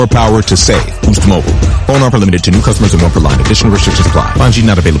More power to save. Boost Mobile. Phone offer limited to new customers and one per line. Additional restrictions apply. 5G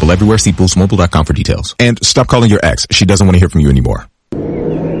not available everywhere. See boostmobile.com for details. And stop calling your ex. She doesn't want to hear from you anymore.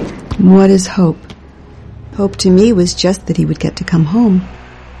 What is hope? Hope to me was just that he would get to come home.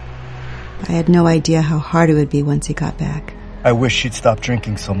 I had no idea how hard it would be once he got back. I wish she'd stop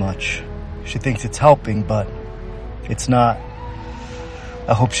drinking so much. She thinks it's helping, but it's not.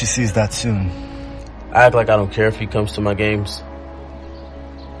 I hope she sees that soon. I act like I don't care if he comes to my games,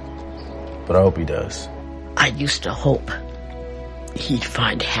 but I hope he does. I used to hope he'd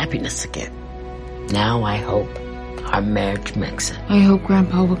find happiness again. Now I hope our marriage makes it. I hope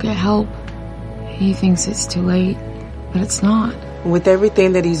Grandpa will get help. He thinks it's too late, but it's not. With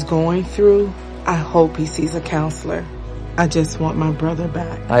everything that he's going through, I hope he sees a counselor. I just want my brother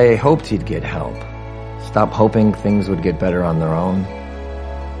back. I hoped he'd get help. Stop hoping things would get better on their own.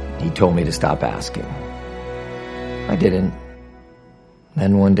 He told me to stop asking. I didn't.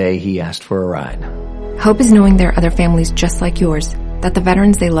 Then one day he asked for a ride. Hope is knowing there are other families just like yours, that the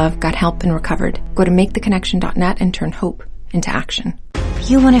veterans they love got help and recovered. Go to maketheconnection.net and turn hope into action.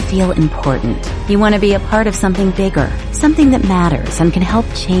 You want to feel important. You want to be a part of something bigger, something that matters and can help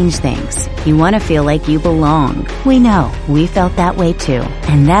change things. You want to feel like you belong. We know. We felt that way too.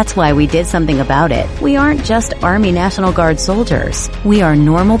 And that's why we did something about it. We aren't just Army National Guard soldiers. We are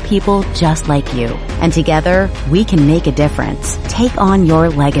normal people just like you. And together, we can make a difference. Take on your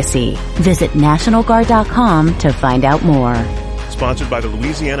legacy. Visit NationalGuard.com to find out more. Sponsored by the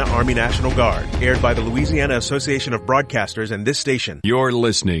Louisiana Army National Guard. Aired by the Louisiana Association of Broadcasters and this station. You're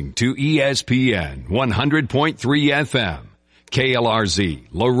listening to ESPN 100.3 FM. KLRZ,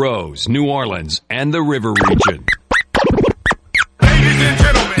 La Rose, New Orleans, and the River Region.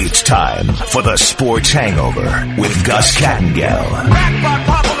 It's time for the Sports Hangover with Gus Kattengell.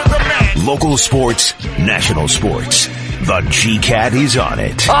 Local sports, national sports. The G-Cat is on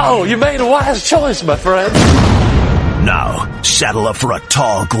it. Oh, you made a wise choice, my friend. Now, saddle up for a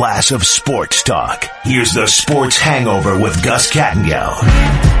tall glass of sports talk. Here's the Sports Hangover with Gus Kattengell.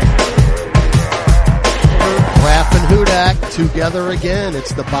 Raff and Hudak together again.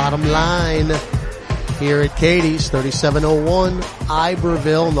 It's the bottom line here at Katie's, 3701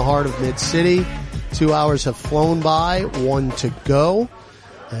 Iberville in the heart of Mid-City. 2 hours have flown by, one to go.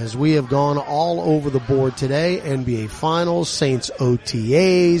 As we have gone all over the board today, NBA Finals, Saints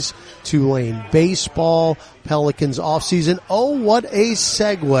OTAs, Tulane baseball, Pelicans offseason. Oh, what a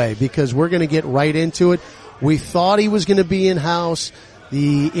segue, because we're going to get right into it. We thought he was going to be in-house.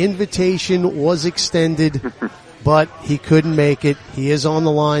 The invitation was extended, but he couldn't make it. He is on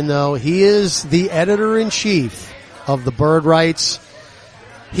the line, though. He is the editor-in-chief of the Bird Rights.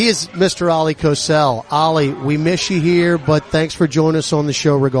 He is Mr. Ali Kosel. Ali, we miss you here, but thanks for joining us on the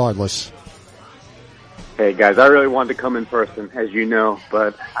show regardless. Hey, guys, I really wanted to come in person, as you know,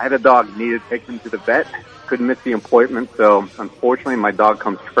 but I had a dog, needed to take him to the vet. Couldn't miss the appointment, so unfortunately my dog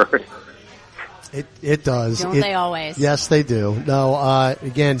comes first. It does. Don't they always? Yes, they do. No,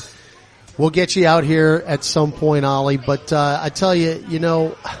 again, we'll get you out here at some point, Ali, but I tell you, you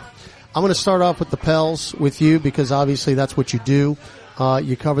know, I'm going to start off with the Pels with you because obviously that's what you do.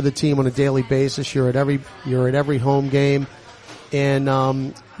 You cover the team on a daily basis. You're at every home game.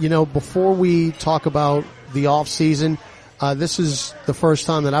 And, you know, before we talk about the off season, this is the first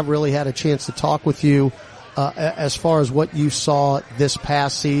time that I've really had a chance to talk with you, as far as what you saw this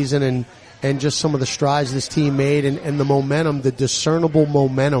past season and just some of the strides this team made and the momentum, the discernible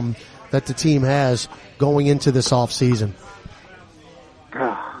momentum that the team has going into this off season.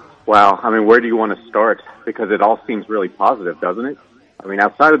 Wow. I mean, where do you want to start? Because it all seems really positive, doesn't it? I mean,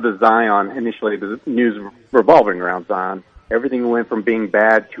 outside of the Zion, initially the news revolving around Zion, everything went from being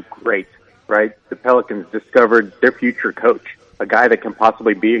bad to great, right? The Pelicans discovered their future coach, a guy that can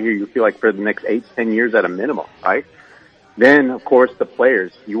possibly be here, you feel like, for the next 8-10 years at a minimum, right? Then, of course, the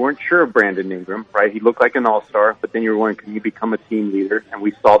players. You weren't sure of Brandon Ingram, right? He looked like an all-star, but then you were wondering, can he become a team leader? And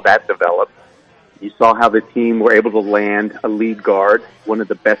we saw that develop. You saw how the team were able to land a lead guard, one of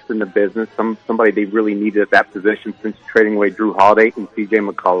the best in the business, somebody they really needed at that position since trading away Drew Holiday and C.J.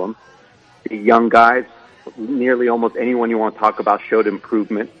 McCollum. The young guys, nearly almost anyone you want to talk about showed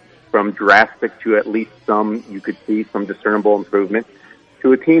improvement, from drastic to at least some, you could see some discernible improvement,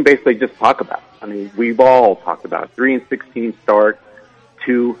 to a team basically just talk about. I mean, we've all talked about 3-16 start,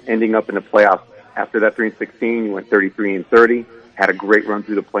 2 ending up in the playoffs. After that 3-16, you went 33-30, had a great run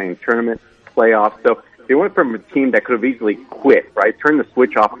through the playing tournament. Playoffs. So they went from a team that could have easily quit, right? Turned the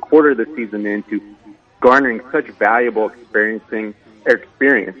switch off a quarter of the season into garnering such valuable experience.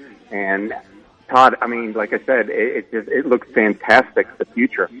 And Todd, I mean, like I said, it looks fantastic, the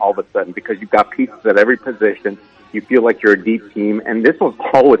future, all of a sudden, because you've got pieces at every position. You feel like you're a deep team, and this was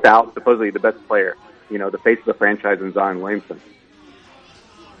all without supposedly the best player, the face of the franchise in Zion Williamson.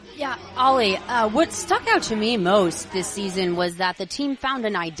 Yeah, Ollie, what stuck out to me most this season was that the team found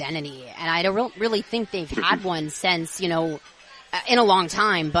an identity, and I don't really think they've had one since, in a long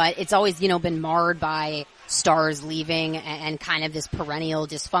time, but it's always, been marred by stars leaving and kind of this perennial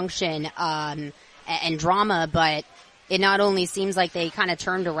dysfunction and drama, but it not only seems like they kind of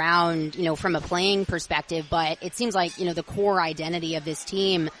turned around, from a playing perspective, but it seems like, the core identity of this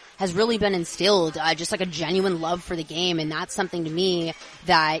team has really been instilled, just like a genuine love for the game. And that's something to me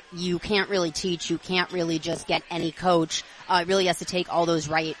that you can't really teach. You can't really just get any coach. It really has to take all those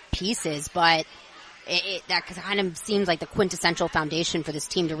right pieces, but that kind of seems like the quintessential foundation for this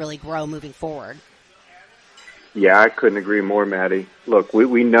team to really grow moving forward. Yeah, I couldn't agree more, Maddie. Look,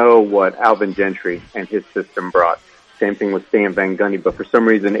 we know what Alvin Gentry and his system brought. Same thing with Stan Van Gundy, but for some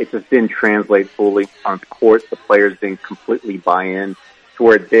reason it just didn't translate fully on the court. The players didn't completely buy in to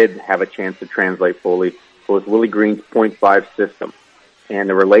where it did have a chance to translate fully. It was Willie Green's 0.5 system and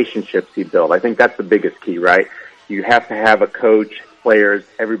the relationships he built. I think that's the biggest key, right? You have to have a coach, players,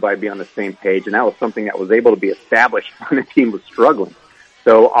 everybody be on the same page, and that was something that was able to be established when the team was struggling.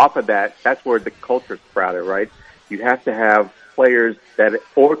 So off of that, that's where the culture sprouted, right? You have to have players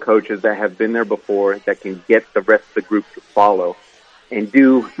or coaches that have been there before that can get the rest of the group to follow and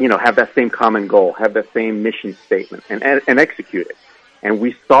have that same common goal, have that same mission statement and execute it. And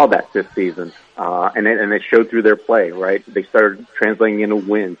we saw that this season, and it showed through their play, right? They started translating into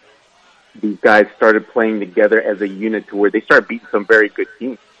wins. These guys started playing together as a unit to where they started beating some very good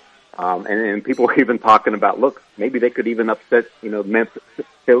teams. And people were even talking about, look, maybe they could even upset,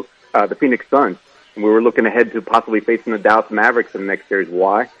 the Phoenix Suns. And we were looking ahead to possibly facing the Dallas Mavericks in the next series.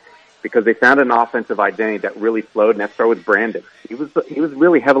 Why? Because they found an offensive identity that really flowed, and that started with Brandon. He was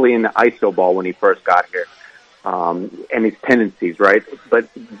really heavily into ISO ball when he first got here, and his tendencies, right? But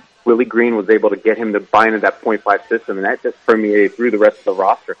Willie Green was able to get him to buy into that 0.5 system, and that just permeated through the rest of the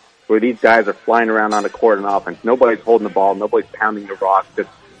roster, where these guys are flying around on the court on offense. Nobody's holding the ball. Nobody's pounding the rock, just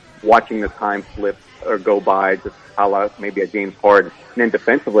watching the time slip or go by, just a la maybe a James Harden. And then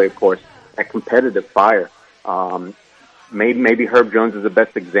defensively, of course, that competitive fire. Maybe Herb Jones is the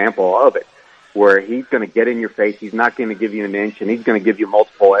best example of it, where he's going to get in your face, he's not going to give you an inch, and he's going to give you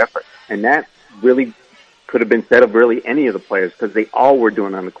multiple efforts. And that really could have been said of really any of the players, because they all were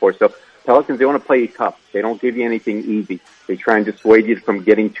doing it on the court. So Pelicans, they want to play you tough. They don't give you anything easy. They try and dissuade you from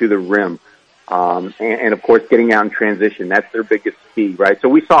getting to the rim. And of course, getting out in transition. That's their biggest key, right? So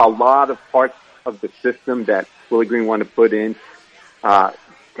we saw a lot of parts of the system that Willie Green wanted to put in,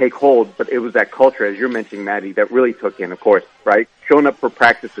 take hold, but it was that culture, as you're mentioning, Maddie, that really took in, of course, right? Showing up for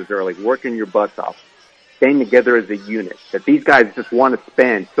practices early, working your butts off, staying together as a unit, that these guys just want to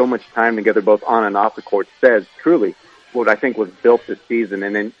spend so much time together both on and off the court says truly what I think was built this season.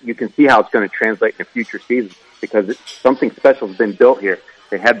 And then you can see how it's going to translate in future seasons, because something special has been built here.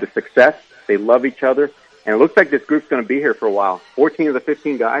 They had the success, they love each other, and it looks like this group's going to be here for a while. 14 of the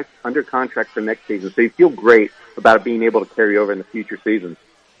 15 guys under contract for next season, so you feel great about it being able to carry over in the future seasons.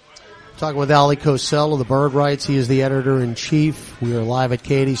 Talking with Ali Cosell of the Bird Rights. He is the editor-in-chief. We are live at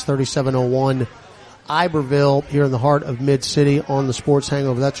Katie's 3701 Iberville here in the heart of Mid-City on the Sports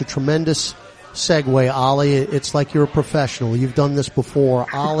Hangover. That's a tremendous segue, Ali. It's like you're a professional. You've done this before.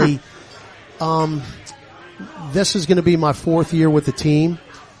 Ali, this is going to be my fourth year with the team,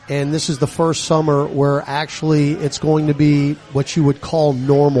 and this is the first summer where actually it's going to be what you would call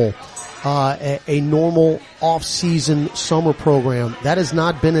normal. A normal off-season summer program. That has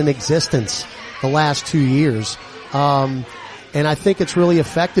not been in existence the last 2 years. And I think it's really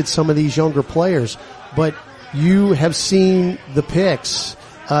affected some of these younger players. But you have seen the picks.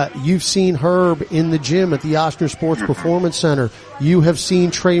 You've seen Herb in the gym at the Ochsner Sports Performance Center. You have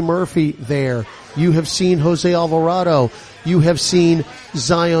seen Trey Murphy there. You have seen Jose Alvarado. You have seen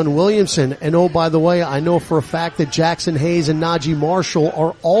Zion Williamson. And oh, by the way, I know for a fact that Jackson Hayes and Najee Marshall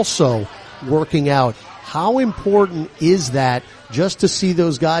are also working out. How important is that just to see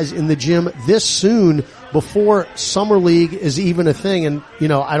those guys in the gym this soon before Summer League is even a thing? And,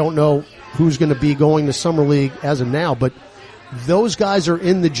 I don't know who's going to be going to Summer League as of now, but those guys are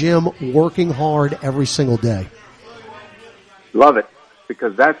in the gym working hard every single day. Love it,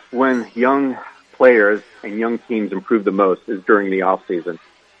 because that's when young players and young teams improve the most, is during the off season.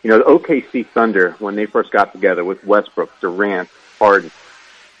 The OKC Thunder, when they first got together with Westbrook, Durant, Harden,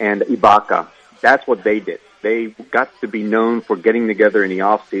 and Ibaka, that's what they did. They got to be known for getting together in the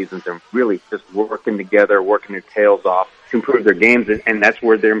off seasons and really just working together, working their tails off to improve their games, and that's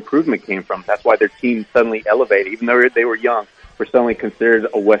where their improvement came from. That's why their team suddenly elevated, even though they were young. we're suddenly considered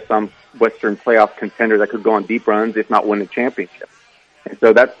a Western playoff contender that could go on deep runs, if not win a championship. And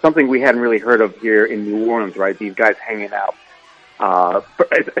so that's something we hadn't really heard of here in New Orleans, right? These guys hanging out.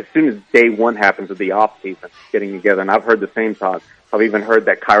 As soon as day one happens of the off season, getting together. And I've heard the same talk. I've even heard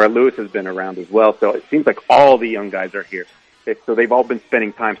that Kyra Lewis has been around as well. So it seems like all the young guys are here. So they've all been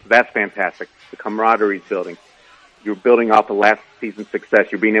spending time. So that's fantastic. The camaraderie's building. You're building off of last season's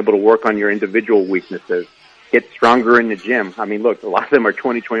success. You're being able to work on your individual weaknesses. Get stronger in the gym. I mean, look, a lot of them are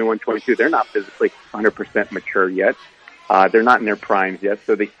 20, 21, 22. They're not physically 100% mature yet. They're not in their primes yet,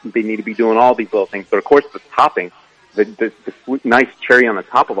 so they need to be doing all these little things. But of course, the topping, the nice cherry on the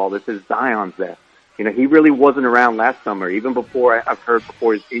top of all this is Zion's there. You know, he really wasn't around last summer, even before I've heard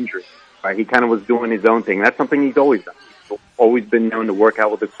before his injury. Right, he kind of was doing his own thing. That's something he's always done. He's always been known to work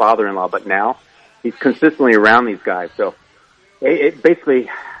out with his father-in-law, but now he's consistently around these guys. So it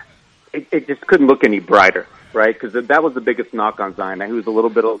just couldn't look any brighter. Right, because that was the biggest knock on Zion. He was a little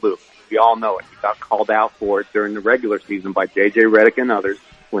bit aloof. We all know it. He got called out for it during the regular season by J.J. Redick and others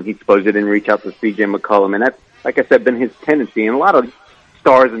when he supposedly didn't reach out to C.J. McCollum. And that's, like I said, been his tendency. And a lot of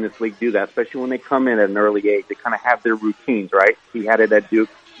stars in this league do that, especially when they come in at an early age. They kind of have their routines, right? He had it at Duke.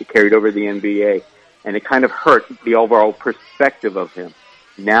 He carried over the NBA. And it kind of hurt the overall perspective of him.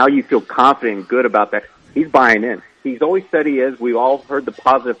 Now you feel confident and good about that. He's buying in. He's always said he is. We've all heard the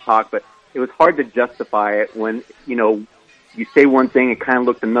positive talk, but it was hard to justify it when, you know, you say one thing, it kind of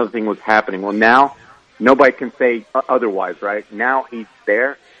looked another thing was happening. Well, now nobody can say otherwise, right? Now he's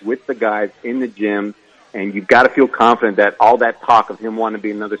there with the guys in the gym, and you've got to feel confident that all that talk of him wanting to be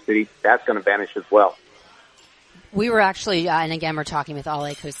in another city, that's going to vanish as well. We were actually, and again, we're talking with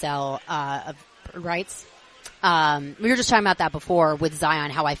Ale Cosell of Rights. We were just talking about that before with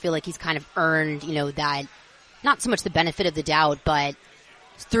Zion, how I feel like he's kind of earned, you know, that, not so much the benefit of the doubt, but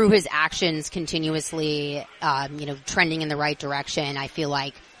through his actions continuously, you know, trending in the right direction. I feel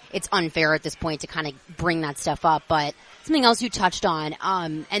like it's unfair at this point to kind of bring that stuff up. But something else you touched on,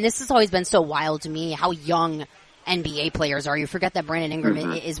 and this has always been so wild to me, how young NBA players are. You forget that Brandon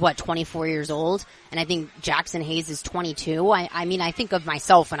Ingram is 24 years old, and I think Jackson Hayes is 22. I mean, I think of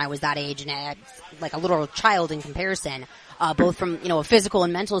myself when I was that age, and I had like a little child in comparison, both from, you know, a physical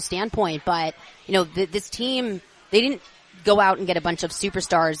and mental standpoint. But, you know, this team, they didn't go out and get a bunch of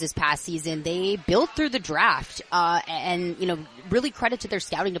superstars this past season. They built through the draft, and, you know, really credit to their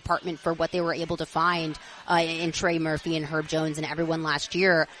scouting department for what they were able to find, in Trey Murphy and Herb Jones and everyone last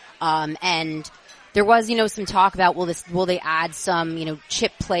year. And there was, you know, some talk about will they add some, you know,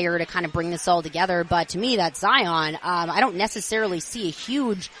 chip player to kind of bring this all together? But to me, that's Zion. I don't necessarily see a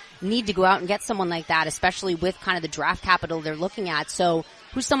huge need to go out and get someone like that, especially with kind of the draft capital they're looking at. So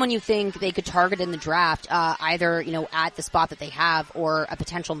who's someone you think they could target in the draft, either, you know, at the spot that they have or a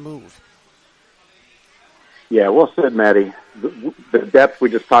potential move? Yeah, well said, Maddie. The depth, we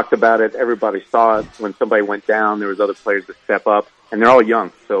just talked about it. Everybody saw it when somebody went down. There was other players that step up, and they're all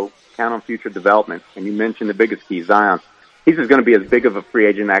young. So count on future development. And you mentioned the biggest key, Zion. He's just going to be as big of a free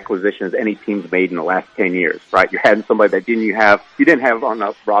agent acquisition as any team's made in the last 10 years, right? You're having somebody that you didn't have on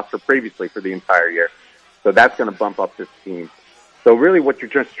the roster previously for the entire year. So that's going to bump up this team. So really what you're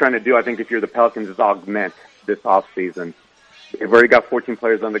just trying to do, I think, if you're the Pelicans, is augment this offseason. They've already got 14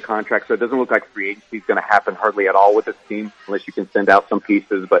 players under contract, so it doesn't look like free agency is going to happen hardly at all with this team, unless you can send out some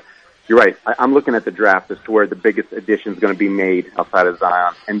pieces. But you're right. I'm looking at the draft as to where the biggest addition is going to be made outside of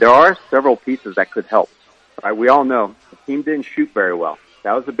Zion. And there are several pieces that could help. Right? We all know the team didn't shoot very well.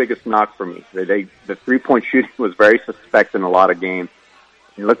 That was the biggest knock for me. The 3-point shooting was very suspect in a lot of games.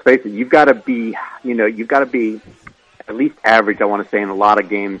 And let's face it, you've got to be at least average, I want to say, in a lot of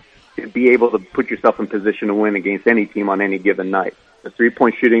games to be able to put yourself in position to win against any team on any given night. The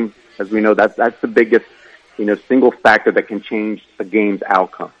 3-point shooting, as we know, that's the biggest, you know, single factor that can change a game's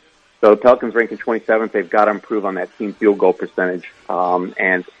outcome. So the Pelicans ranking 27th. They've got to improve on that team field goal percentage.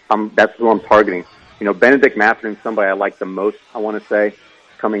 And that's who I'm targeting. You know, Benedict Mathurin, somebody I like the most, I want to say,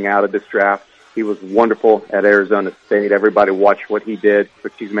 coming out of this draft. He was wonderful at Arizona State. Everybody watched what he did,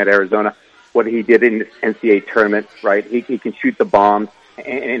 excuse me, at Arizona, what he did in this NCAA tournament, right? He can shoot the bombs, and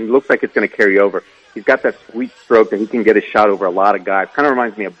it looks like it's going to carry over. He's got that sweet stroke that he can get a shot over a lot of guys. Kind of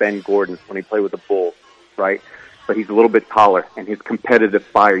reminds me of Ben Gordon when he played with the Bulls, right? But he's a little bit taller, and his competitive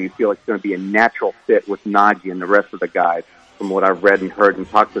fire, you feel like it's going to be a natural fit with Najee and the rest of the guys, from what I've read and heard and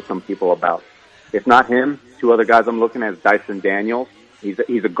talked to some people about. If not him, two other guys I'm looking at is Dyson Daniels. He's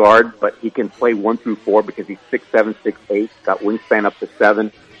a guard, but he can play 1 through 4 because he's 6'7", 6'8", got wingspan up to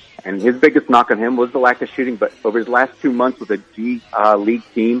 7. And his biggest knock on him was the lack of shooting, but over his last 2 months with a G League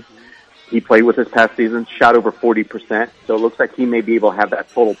team, he played with this past season, shot over 40%. So it looks like he may be able to have that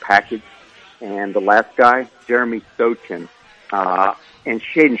total package. And the last guy, Jeremy Sochin. And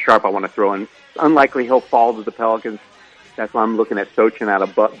Shaden Sharp I want to throw in. It's unlikely he'll fall to the Pelicans. That's why I'm looking at Sochan out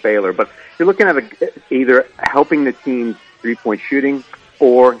of Baylor. But you're looking at either helping the team's three-point shooting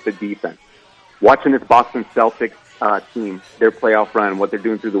or the defense. Watching this Boston Celtics team, their playoff run, what they're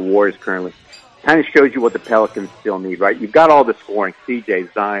doing through the Warriors currently, kind of shows you what the Pelicans still need, right? You've got all the scoring,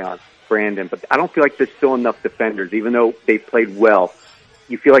 CJ, Zion, Brandon, but I don't feel like there's still enough defenders, even though they played well.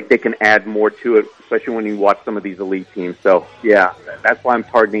 You feel like they can add more to it, especially when you watch some of these elite teams. So, yeah, that's why I'm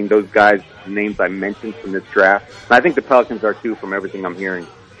targeting those guys, the names I mentioned from this draft. And I think the Pelicans are, too, from everything I'm hearing.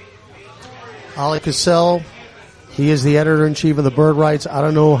 Ali Cassell, he is the editor-in-chief of the Bird Rights. I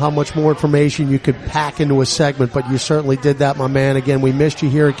don't know how much more information you could pack into a segment, but you certainly did that, my man. Again, we missed you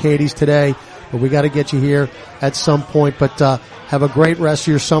here at Katie's today, but we got to get you here at some point. But have a great rest of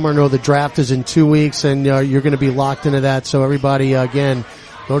your summer. I know the draft is in 2 weeks, and you're going to be locked into that. So everybody, again,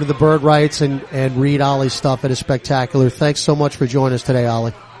 go to the Bird Rights and read Ollie's stuff. It is spectacular. Thanks so much for joining us today,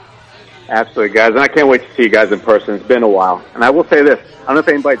 Ollie. Absolutely, guys. And I can't wait to see you guys in person. It's been a while. And I will say this. I don't know if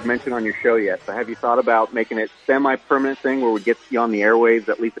anybody's mentioned on your show yet, but have you thought about making it semi-permanent thing where we get you on the airwaves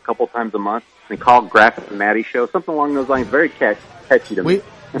at least a couple times a month and call it Graf and Maddie Show? Something along those lines. Very catchy to me.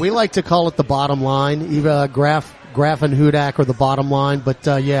 We like to call it the bottom line. Even Graf and Hudak are the bottom line. But,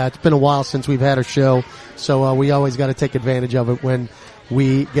 yeah, it's been a while since we've had a show. So we always got to take advantage of it when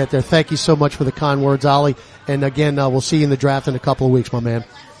we get there. Thank you so much for the kind words, Ollie. And, again, we'll see you in the draft in a couple of weeks, my man.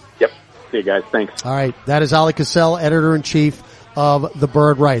 Yep. See you guys. Thanks. All right. That is Ollie Cassell, editor-in-chief of the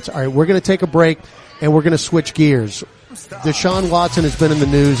Bird Rights. All right. We're going to take a break, and we're going to switch gears. Deshaun Watson has been in the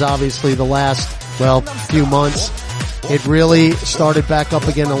news, obviously, the last, few months. It really started back up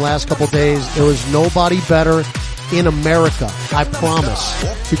again the last couple of days. There was nobody better in America, I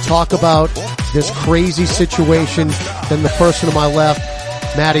promise, to talk about this crazy situation than the person to my left,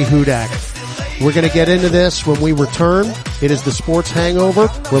 Maddie Hudak. We're going to get into this when we return. It is the Sports Hangover.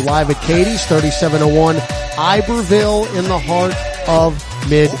 We're live at Katie's, 3701 Iberville in the heart of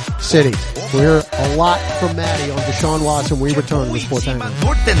Mid-City. We'll hear a lot from Maddie on Deshaun Watson. We return to the Sports Hangover.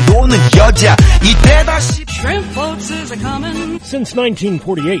 Shrimp boats is a-comin'. Since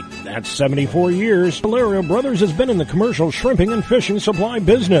 1948, that's 74 years, Hilario Brothers has been in the commercial shrimping and fishing supply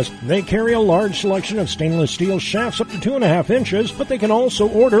business. They carry a large selection of stainless steel shafts up to 2.5 inches, but they can also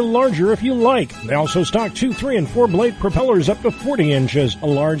order larger if you like. They also stock 2, 3, and 4 blade propellers up to 40 inches, a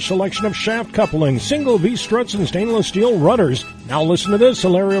large selection of shaft couplings, single V-struts, and stainless steel rudders. Now listen to this,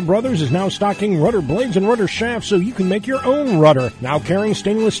 Hilario Brothers is now stocking rudder blades and rudder shafts so you can make your own rudder. Now carrying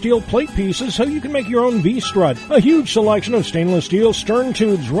stainless steel plate pieces so you can make your own V-strut. A huge selection of stainless steel stern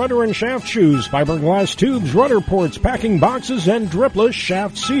tubes, rudder and shaft shoes, fiberglass tubes, rudder ports, packing boxes, and dripless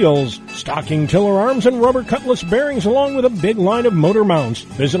shaft seals. Stocking tiller arms and rubber cutlass bearings along with a big line of motor mounts.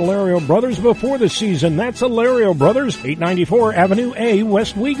 Visit Hilario Brothers before the season. That's Hilario Brothers, 894 Avenue A,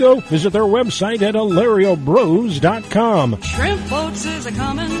 West Wego. Visit their website at HilarioBros.com. Shrimp boats is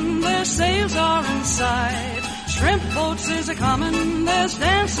a-comin', their sails are inside. Shrimp boats is a-comin', there's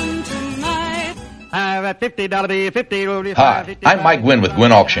dancing tonight. Hi, I'm Mike Gwynn with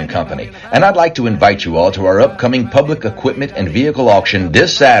Gwynn Auction Company, and I'd like to invite you all to our upcoming public equipment and vehicle auction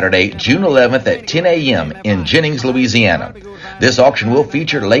this Saturday, June 11th at 10 a.m. in Jennings, Louisiana. This auction will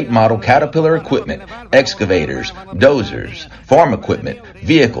feature late model Caterpillar equipment, excavators, dozers, farm equipment,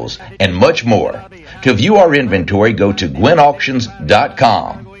 vehicles, and much more. To view our inventory, go to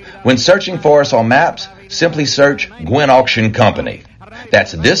GwynnAuctions.com. When searching for us on maps, simply search Gwynn Auction Company.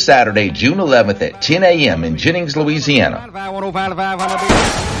 That's this Saturday, June 11th at 10 a.m. in Jennings, Louisiana.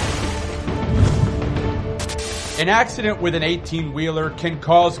 An accident with an 18-wheeler can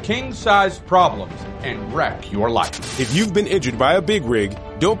cause king-sized problems and wreck your life. If you've been injured by a big rig,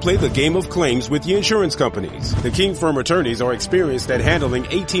 don't play the game of claims with the insurance companies. The King Firm attorneys are experienced at handling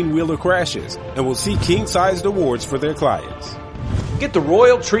 18-wheeler crashes and will see king-sized awards for their clients. Get the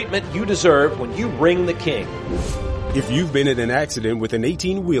royal treatment you deserve when you ring the King. If you've been in an accident with an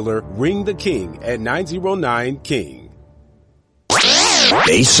 18-wheeler, ring the King at 909-KING.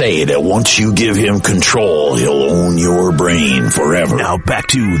 They say that once you give him control, he'll own your brain forever. Now back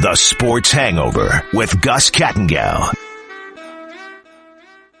to the Sports Hangover with Gus Kattengell.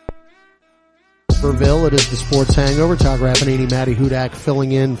 Iberville, it is the Sports Hangover. Todd Rappanini, Maddie Hudak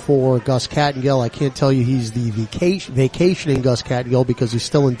filling in for Gus Kattengell. I can't tell you he's the vacationing Gus Kattengell because he's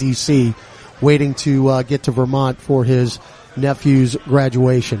still in D.C., waiting to get to Vermont for his nephew's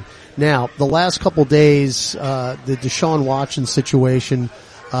graduation. Now, the last couple days, the Deshaun Watson situation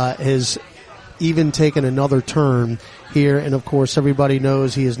has even taken another turn here, and of course everybody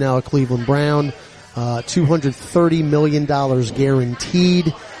knows he is now a Cleveland Brown, $230 million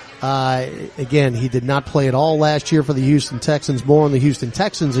guaranteed. Again, he did not play at all last year for the Houston Texans. More on the Houston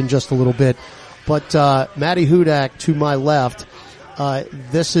Texans in just a little bit. But Matty Hudak to my left,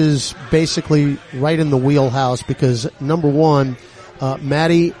 this is basically right in the wheelhouse because, number one,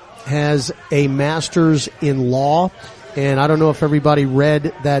 Matty has a master's in law. And I don't know if everybody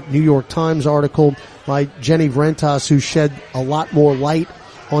read that New York Times article by Jenny Vrentas, who shed a lot more light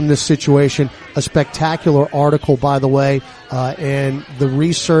on this situation. A spectacular article, by the way, and the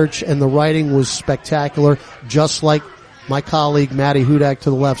research and the writing was spectacular, just like my colleague Matty Hudak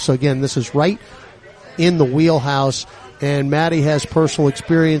to the left. So again, this is right in the wheelhouse, and Matty has personal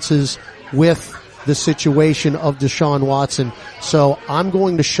experiences with the situation of Deshaun Watson. So I'm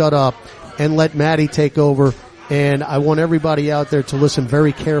going to shut up and let Matty take over, and I want everybody out there to listen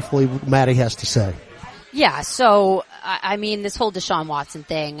very carefully what Matty has to say. Yeah, so, I mean, this whole Deshaun Watson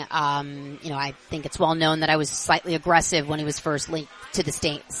thing, I think it's well known that I was slightly aggressive when he was first linked to the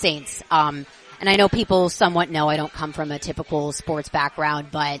Saints. And I know people somewhat know I don't come from a typical sports background,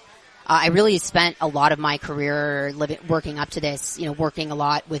 but I really spent a lot of my career working up to this, working a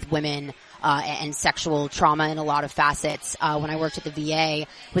lot with women, and sexual trauma in a lot of facets. When I worked at the VA,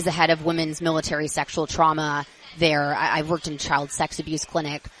 was the head of women's military sexual trauma there. I worked in a child sex abuse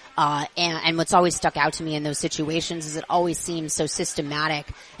clinic. And what's always stuck out to me in those situations is it always seems so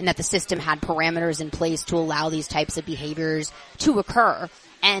systematic, and that the system had parameters in place to allow these types of behaviors to occur.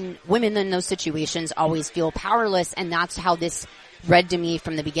 And women in those situations always feel powerless, and that's how this read to me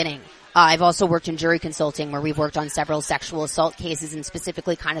from the beginning. I've also worked in jury consulting where we've worked on several sexual assault cases, and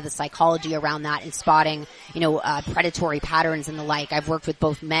specifically kind of the psychology around that and spotting, predatory patterns and the like. I've worked with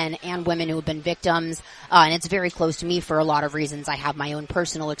both men and women who have been victims, and it's very close to me for a lot of reasons. I have my own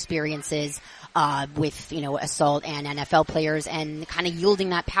personal experiences, with, assault and NFL players and kind of yielding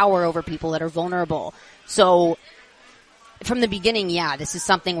that power over people that are vulnerable. So, from the beginning, yeah, this is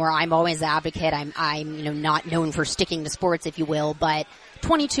something where I'm always an advocate. I'm not known for sticking to sports, if you will, but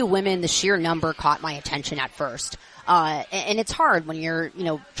 22 women, the sheer number caught my attention at first. And it's hard when you're,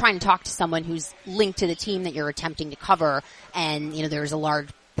 trying to talk to someone who's linked to the team that you're attempting to cover, and, there's a large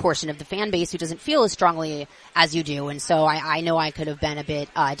portion of the fan base who doesn't feel as strongly as you do. And so I know I could have been a bit,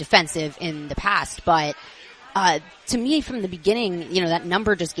 defensive in the past, but to me from the beginning, that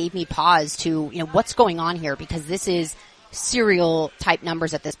number just gave me pause to, what's going on here, because this is serial type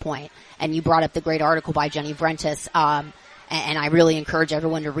numbers at this point. And you brought up the great article by Jenny Vrentas, and I really encourage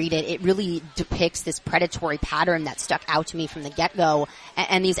everyone to read it. It really depicts this predatory pattern that stuck out to me from the get-go,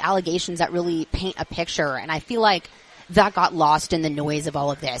 and these allegations that really paint a picture. And I feel like that got lost in the noise of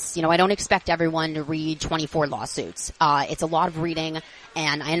all of this. I don't expect everyone to read 24 lawsuits. It's a lot of reading,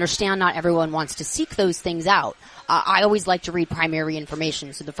 and I understand not everyone wants to seek those things out. I always like to read primary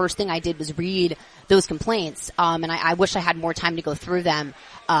information. So the first thing I did was read those complaints, and I wish I had more time to go through them.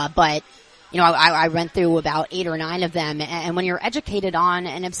 But I went through about 8 or 9 of them, and when you're educated on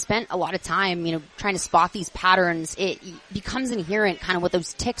and have spent a lot of time, trying to spot these patterns, it becomes inherent kind of what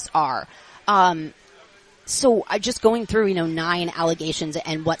those tics are. So I just going through, 9 allegations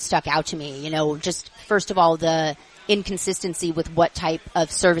and what stuck out to me, just first of all, the inconsistency with what type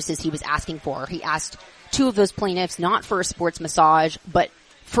of services he was asking for. He asked 2 of those plaintiffs not for a sports massage, but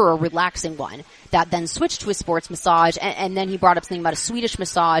for a relaxing one that then switched to a sports massage, and then he brought up something about a Swedish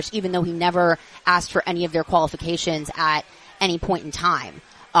massage, even though he never asked for any of their qualifications at any point in time.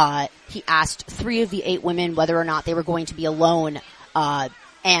 He asked 3 of the 8 women whether or not they were going to be alone,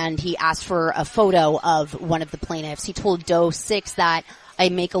 and he asked for a photo of one of the plaintiffs. He told Doe 6 that I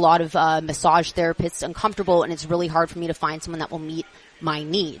make a lot of massage therapists uncomfortable, and it's really hard for me to find someone that will meet my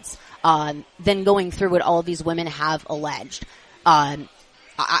needs. Then going through what all of these women have alleged.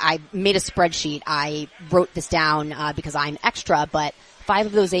 I made a spreadsheet. I wrote this down because I'm extra, but 5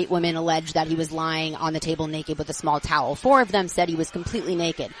 of those 8 women alleged that he was lying on the table naked with a small towel. 4 of them said he was completely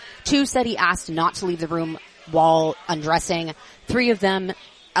naked. 2 said he asked not to leave the room while undressing. 3 of them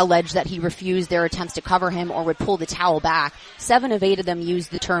alleged that he refused their attempts to cover him or would pull the towel back. 7 of 8 of them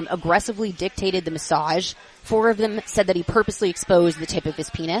used the term aggressively dictated the massage. 4 of them said that he purposely exposed the tip of his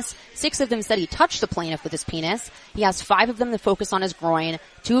penis. 6 of them said he touched the plaintiff with his penis. He asked 5 of them to focus on his groin,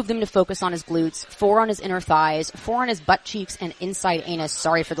 2 of them to focus on his glutes, 4 on his inner thighs, 4 on his butt cheeks and inside anus,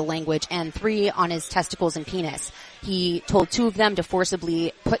 sorry for the language, and 3 on his testicles and penis. He told 2 of them to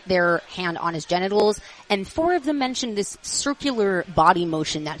forcibly put their hand on his genitals, and 4 of them mentioned this circular body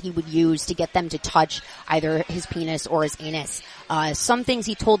motion that he would use to get them to touch either his penis or his anus. Some things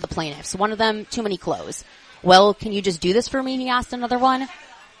he told the plaintiffs. One of them, too many clothes. Well, can you just do this for me? He asked another one.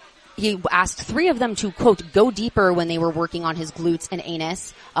 He asked 3 of them to, quote, go deeper when they were working on his glutes and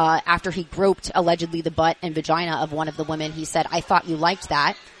anus. After he groped, allegedly, the butt and vagina of one of the women, he said, I thought you liked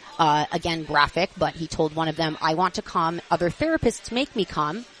that. Again, graphic, but he told one of them, "I want to come. Other therapists make me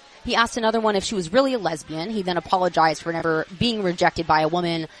come." He asked another one if she was really a lesbian. He then apologized for never being rejected by a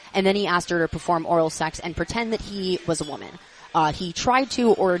woman, and then he asked her to perform oral sex and pretend that he was a woman. He tried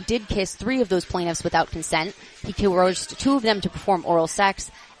to or did kiss 3 of those plaintiffs without consent. He coerced 2 of them to perform oral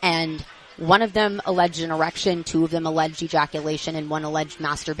sex, and one of them alleged an erection, 2 of them alleged ejaculation, and 1 alleged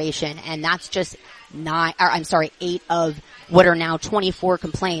masturbation. And that's just 8 of what are now 24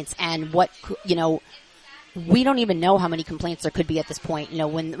 complaints. And what, we don't even know how many complaints there could be at this point.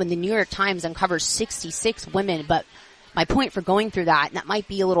 When the New York Times uncovers 66 women, but my point for going through that, and that might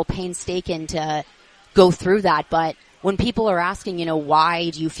be a little painstaking to go through that, but when people are asking, why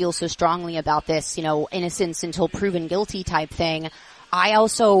do you feel so strongly about this, innocence until proven guilty type thing, I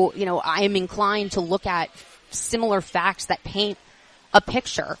also, I am inclined to look at similar facts that paint a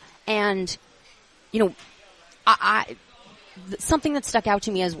picture. And, something that stuck out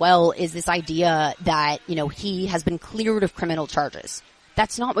to me as well is this idea that, he has been cleared of criminal charges.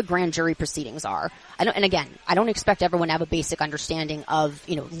 That's not what grand jury proceedings are. I don't expect everyone to have a basic understanding of,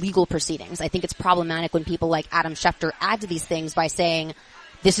 legal proceedings. I think it's problematic when people like Adam Schefter add to these things by saying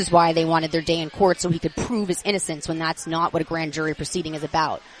this is why they wanted their day in court so he could prove his innocence when that's not what a grand jury proceeding is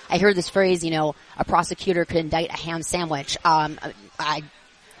about. I heard this phrase, a prosecutor could indict a ham sandwich. I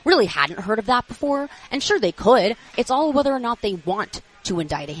really hadn't heard of that before. And sure, they could. It's all whether or not they want to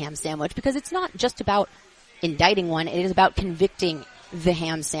indict a ham sandwich, because it's not just about indicting one. It is about convicting the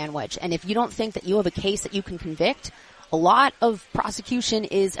ham sandwich. And if you don't think that you have a case that you can convict, a lot of prosecution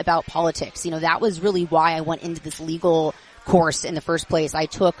is about politics. That was really why I went into this legal course in the first place. I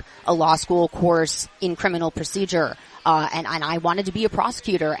took a law school course in criminal procedure, and I wanted to be a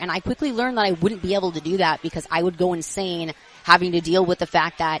prosecutor. And I quickly learned that I wouldn't be able to do that because I would go insane having to deal with the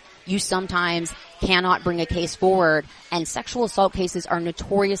fact that you sometimes cannot bring a case forward, and sexual assault cases are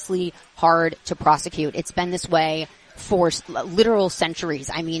notoriously hard to prosecute. It's been this way for literal centuries.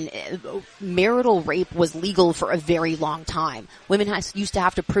 I mean, marital rape was legal for a very long time. Women used to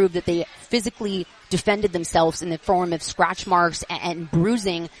have to prove that they physically defended themselves in the form of scratch marks and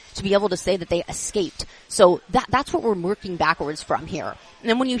bruising to be able to say that they escaped. So that's what we're working backwards from here. And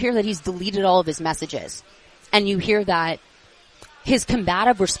then when you hear that he's deleted all of his messages, and you hear that his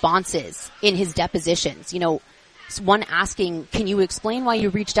combative responses in his depositions, one asking, can you explain why you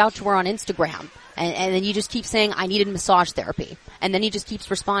reached out to her on Instagram? And then you just keep saying, I needed massage therapy. And then he just keeps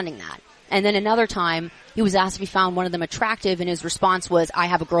responding that. And then another time, he was asked if he found one of them attractive, and his response was, I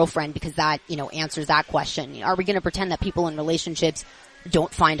have a girlfriend, because that, answers that question. Are we going to pretend that people in relationships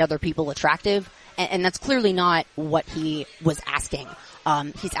don't find other people attractive? And that's clearly not what he was asking.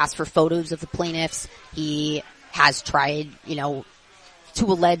 He's asked for photos of the plaintiffs. He has tried, to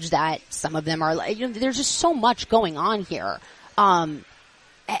allege that some of them are, there's just so much going on here. And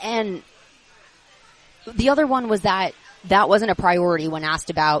the other one was that wasn't a priority when asked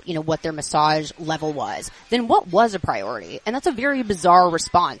about, what their massage level was. Then what was a priority? And that's a very bizarre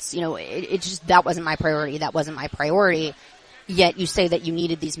response. It just, that wasn't my priority. That wasn't my priority. Yet you say that you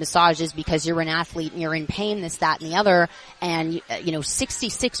needed these massages because you're an athlete and you're in pain, this, that, and the other. And,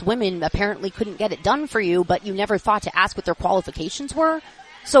 66 women apparently couldn't get it done for you, but you never thought to ask what their qualifications were.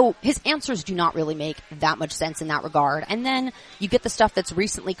 So his answers do not really make that much sense in that regard. And then you get the stuff that's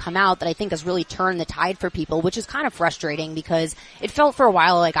recently come out that I think has really turned the tide for people, which is kind of frustrating because it felt for a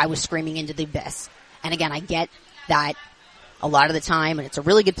while like I was screaming into the abyss. And again, I get that a lot of the time, and it's a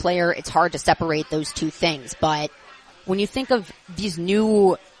really good player, it's hard to separate those two things. But when you think of these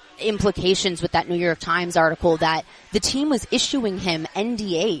new implications with that New York Times article that the team was issuing him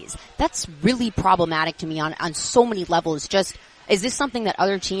NDAs, that's really problematic to me on so many levels. Just, is this something that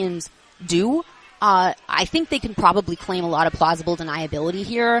other teams do? I think they can probably claim a lot of plausible deniability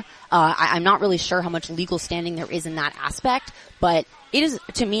here. I'm not really sure how much legal standing there is in that aspect, but it is,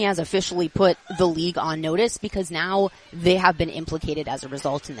 to me, has officially put the league on notice because now they have been implicated as a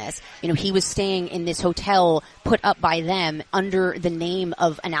result in this. He was staying in this hotel put up by them under the name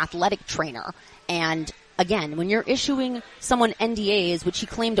of an athletic trainer. And again, when you're issuing someone NDAs, which he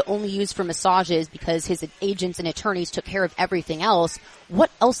claimed to only use for massages because his agents and attorneys took care of everything else,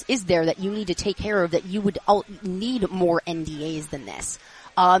 what else is there that you need to take care of that you would need more NDAs than this?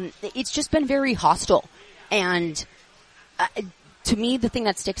 It's just been very hostile. And to me, the thing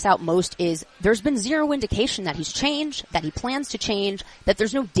that sticks out most is there's been zero indication that he's changed, that he plans to change, that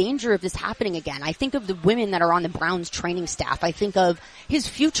there's no danger of this happening again. I think of the women that are on the Browns training staff. I think of his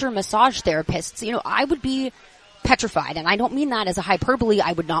future massage therapists. I would be petrified. And I don't mean that as a hyperbole.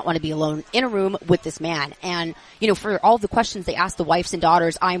 I would not want to be alone in a room with this man. And, for all the questions they asked the wives and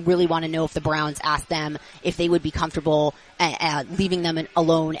daughters, I really want to know if the Browns asked them if they would be comfortable leaving them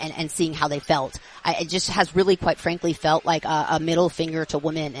alone and seeing how they felt. It just has really, quite frankly, felt like a middle finger to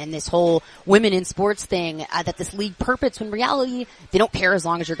women and this whole women in sports thing that this league purports, when in reality, they don't care as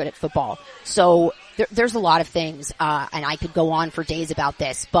long as you're good at football. So there's a lot of things, and I could go on for days about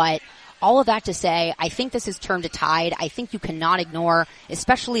this, but all of that to say, I think this has turned a tide. I think you cannot ignore,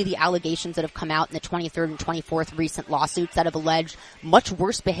 especially the allegations that have come out in the 23rd and 24th recent lawsuits that have alleged much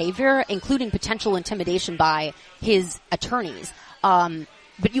worse behavior, including potential intimidation by his attorneys.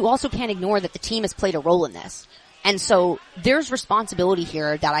 But you also can't ignore that the team has played a role in this. And so there's responsibility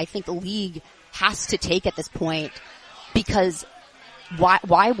here that I think the league has to take at this point, because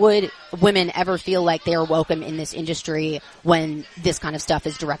why would women ever feel like they are welcome in this industry when this kind of stuff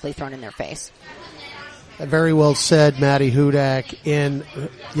is directly thrown in their face? Very well said, Maddie Hudak. And,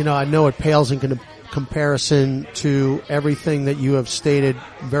 I know it pales in comparison to everything that you have stated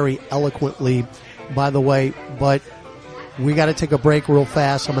very eloquently, by the way, but we got to take a break real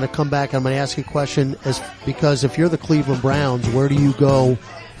fast. I'm going to come back. I'm going to ask you a question because if you're the Cleveland Browns, where do you go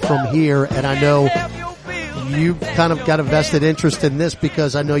from here? And I know you kind of got a vested interest in this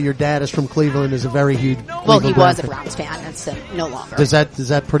because I know your dad is from Cleveland, is a very huge Cleveland he was a Browns fan. That's no longer. Does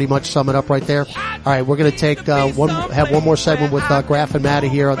that pretty much sum it up right there? All right, we're going to take have one more segment with Graf and Maddie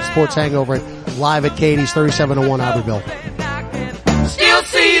here on the Sports Hangover live at Katie's, 3701 Iberville. Still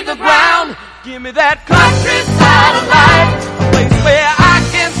see the ground. Give me that countryside of life, a place where I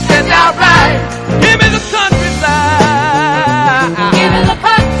can stand out right. Give me the countryside. Give me the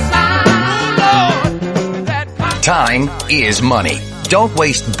countryside. Time is money. Don't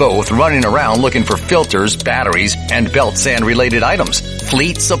waste both running around looking for filters, batteries, and belt sand related items.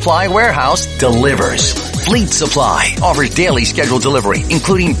 Fleet Supply Warehouse delivers. Fleet Supply offers daily scheduled delivery,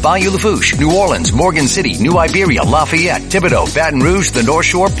 including Bayou Lafourche, New Orleans, Morgan City, New Iberia, Lafayette, Thibodaux, Baton Rouge, the North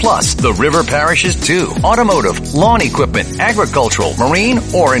Shore, plus the river parishes too. Automotive, lawn equipment, agricultural, marine,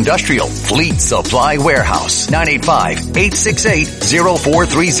 or industrial. Fleet Supply Warehouse,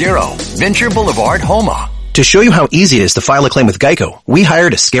 985-868-0430. Venture Boulevard, Houma. To show you how easy it is to file a claim with Geico, we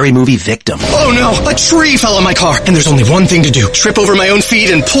hired a scary movie victim. Oh no, a tree fell on my car, and there's only one thing to do. Trip over my own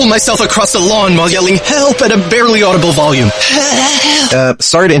feet and pull myself across the lawn while yelling help at a barely audible volume.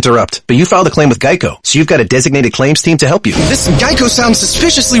 Sorry to interrupt, but you filed a claim with Geico, so you've got a designated claims team to help you. This Geico sounds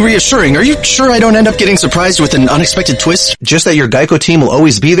suspiciously reassuring. Are you sure I don't end up getting surprised with an unexpected twist? Just that your Geico team will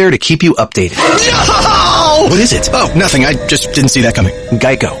always be there to keep you updated. No! What is it? Oh, nothing. I just didn't see that coming.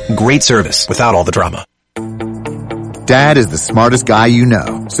 Geico. Great service without all the drama. Dad is the smartest guy you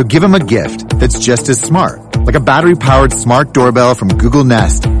know, so give him a gift that's just as smart. Like a battery-powered smart doorbell from Google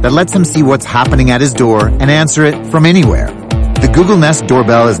Nest that lets him see what's happening at his door and answer it from anywhere. The Google Nest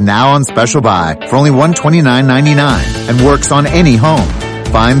doorbell is now on special buy for only $129.99 and works on any home.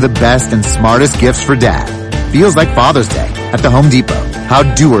 Find the best and smartest gifts for Dad. Feels like Father's Day at the Home Depot. How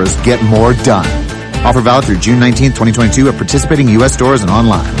doers get more done. Offer valid through June 19th, 2022 at participating U.S. stores and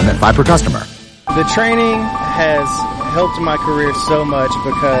online. Limit 5 per customer. The training has helped my career so much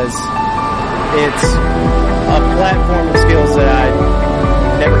because it's a platform of skills that I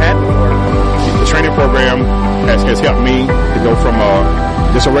never had before. The training program has helped me to go from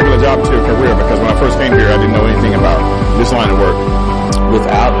just a regular job to a career, because when I first came here, I didn't know anything about this line of work.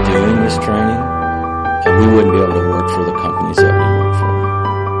 Without doing this training, we wouldn't be able to work for the companies that we work for.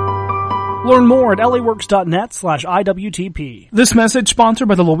 Learn more at laworks.net/IWTP. This message sponsored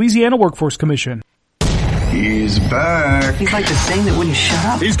by the Louisiana Workforce Commission. He's back. He's like the thing that wouldn't shut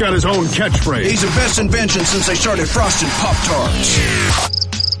up. He's got his own catchphrase. He's the best invention since they started frosting Pop-Tarts.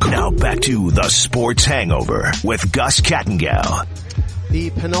 Now back to the Sports Hangover with Gus Kattengell. The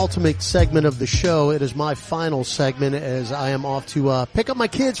penultimate segment of the show. It is my final segment as I am off to pick up my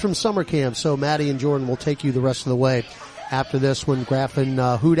kids from summer camp. So Maddie and Jordan will take you the rest of the way after this one. Graf and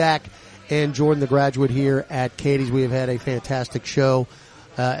Hudak and Jordan, the graduate here at Katie's. We have had a fantastic show,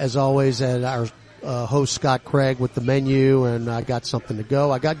 as always, and our host Scott Craig with the menu, and I got something to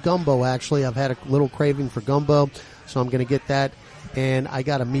go. I got gumbo, actually. I've had a little craving for gumbo, so I'm going to get that. And I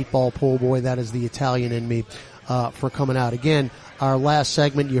got a meatball po' boy. That is the Italian in me for coming out. Again, our last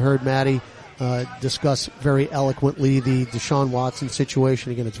segment, you heard Maddie discuss very eloquently the Deshaun Watson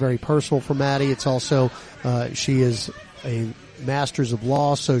situation. Again, it's very personal for Maddie. It's also, she is a master's of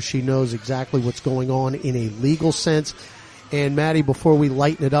law, so she knows exactly what's going on in a legal sense. And Maddie, before we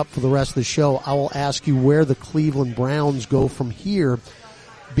lighten it up for the rest of the show, I will ask you where the Cleveland Browns go from here.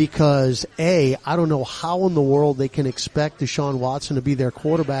 because I don't know how in the world they can expect Deshaun Watson to be their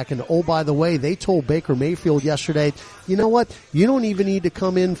quarterback. And oh, by the way, they told Baker Mayfield yesterday, you know what? You don't even need to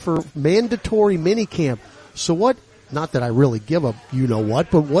come in for mandatory minicamp. So what? Not that I really give a you-know-what,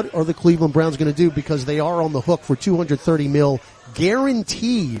 but what are the Cleveland Browns going to do? Because they are on the hook for $230 million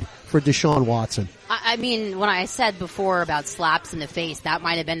guaranteed for Deshaun Watson. I mean, when I said before about slaps in the face, that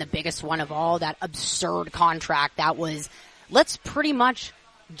might have been the biggest one of all, that absurd contract that was, let's pretty much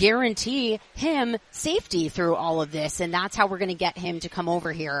guarantee him safety through all of this, and that's how we're going to get him to come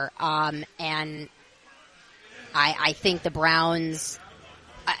over here. And I think the Browns...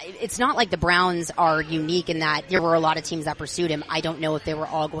 It's not like the Browns are unique in that there were a lot of teams that pursued him. I don't know if they were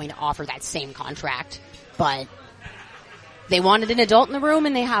all going to offer that same contract, but they wanted an adult in the room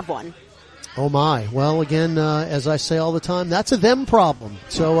and they have one. Oh my. Well, again, as I say all the time, that's a them problem.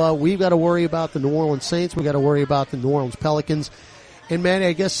 So, we've got to worry about the New Orleans Saints. We've got to worry about the New Orleans Pelicans. And Manny,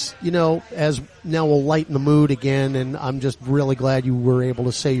 I guess, as now we'll lighten the mood again, and I'm just really glad you were able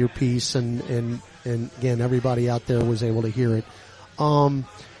to say your piece and again, everybody out there was able to hear it.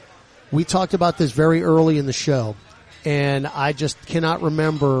 We talked about this very early in the show, and I just cannot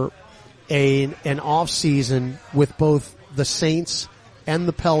remember an off season with both the Saints and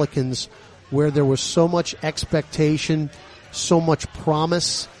the Pelicans where there was so much expectation, so much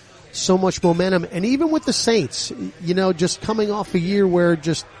promise, so much momentum. And even with the Saints, just coming off a year where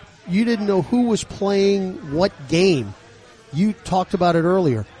just you didn't know who was playing what game. You talked about it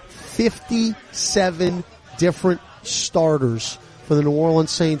earlier. 57 different starters for the New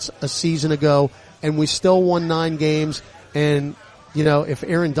Orleans Saints a season ago, and we still won 9 games. And, if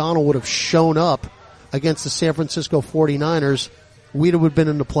Aaron Donald would have shown up against the San Francisco 49ers, we'd have been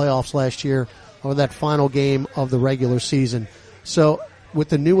in the playoffs last year or that final game of the regular season. So with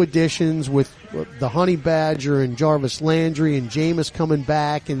the new additions, with the Honey Badger and Jarvis Landry and Jameis coming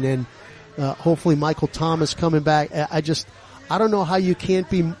back, and then hopefully Michael Thomas coming back, I don't know how you can't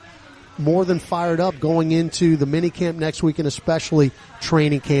be more than fired up going into the minicamp next week and especially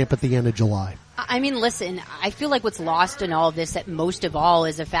training camp at the end of July. I mean, listen, I feel like what's lost in all of this, that most of all,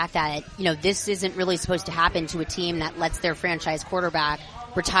 is the fact that, this isn't really supposed to happen to a team that lets their franchise quarterback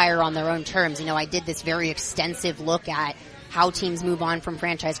retire on their own terms. I did this very extensive look at how teams move on from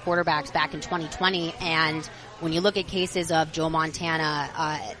franchise quarterbacks back in 2020, and when you look at cases of Joe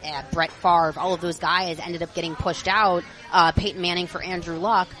Montana, Brett Favre, all of those guys ended up getting pushed out, Peyton Manning for Andrew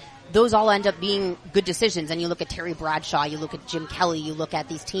Luck, those all end up being good decisions. And you look at Terry Bradshaw, you look at Jim Kelly, you look at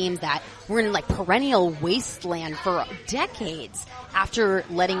these teams that were in perennial wasteland for decades after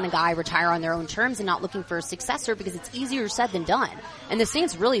letting the guy retire on their own terms and not looking for a successor because it's easier said than done. And the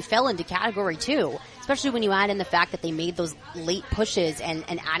Saints really fell into category 2, especially when you add in the fact that they made those late pushes and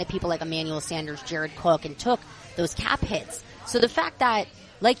added people like Emmanuel Sanders, Jared Cook, and took those cap hits. So the fact that,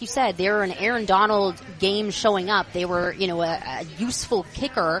 like you said, they were an Aaron Donald game showing up, they were, a useful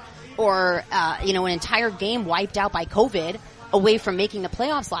kicker, or, an entire game wiped out by COVID away from making the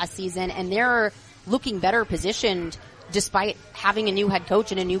playoffs last season, and they're looking better positioned despite having a new head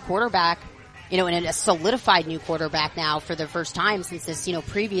coach and a new quarterback, and a solidified new quarterback now for the first time since this,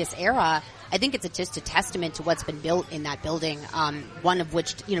 previous era. I think it's just a testament to what's been built in that building, one of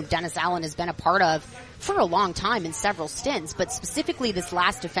which, Dennis Allen has been a part of for a long time in several stints, but specifically this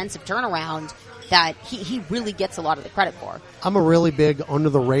last defensive turnaround that he really gets a lot of the credit for. I'm a really big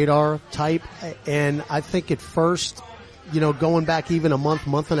under-the-radar type, and I think at first, going back even a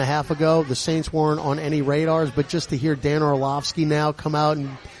month and a half ago, the Saints weren't on any radars, but just to hear Dan Orlovsky now come out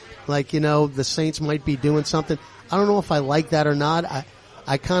and, the Saints might be doing something, I don't know if I like that or not.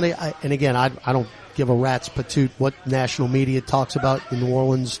 I don't give a rat's patoot what national media talks about the New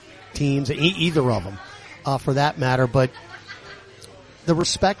Orleans teams, either of them, for that matter, but the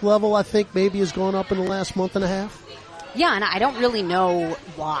respect level, I think, maybe has gone up in the last month and a half. Yeah, and I don't really know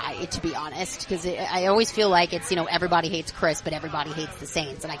why, to be honest, because I always feel like it's, everybody hates Chris, but everybody hates the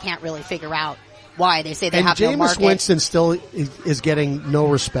Saints, and I can't really figure out why they say they have no market. And Jameis Winston still is getting no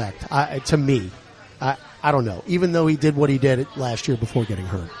respect, to me. I don't know, even though he did what he did last year before getting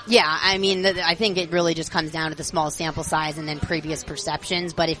hurt. Yeah, I mean, I think it really just comes down to the small sample size and then previous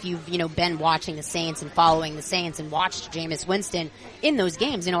perceptions. But if you've, been watching the Saints and following the Saints and watched Jameis Winston in those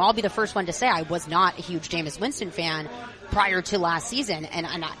games, I'll be the first one to say I was not a huge Jameis Winston fan prior to last season.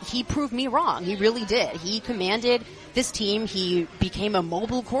 And he proved me wrong. He really did. He commanded this team. He became a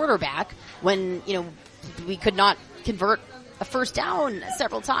mobile quarterback when, we could not convert a first down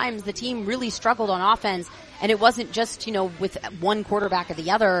several times. The team really struggled on offense, and it wasn't just, with one quarterback or the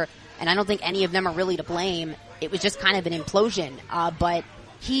other, and I don't think any of them are really to blame. It was just kind of an implosion. But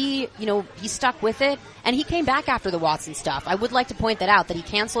he stuck with it, and he came back after the Watson stuff. I would like to point that out, that he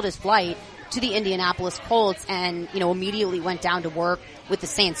canceled his flight to the Indianapolis Colts and, immediately went down to work with the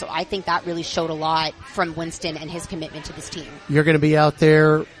Saints. So I think that really showed a lot from Winston and his commitment to this team. You're going to be out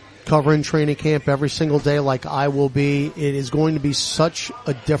there covering training camp every single day like I will be. It is going to be such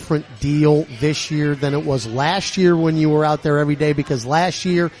a different deal this year than it was last year when you were out there every day, because last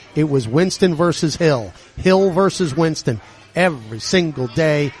year it was Winston versus Hill versus Winston. Every single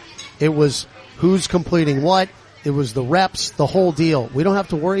day it was who's completing what. It was the reps, the whole deal. We don't have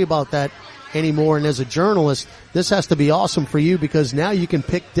to worry about that anymore. And as a journalist, this has to be awesome for you, because now you can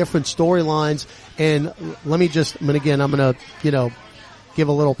pick different storylines. And I'm going to, give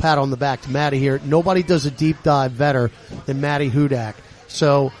a little pat on the back to Matty here. Nobody does a deep dive better than Matty Hudak.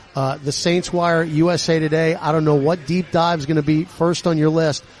 So, the Saints Wire, USA Today, I don't know what deep dive is going to be first on your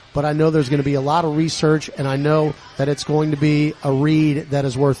list, but I know there's going to be a lot of research, and I know that it's going to be a read that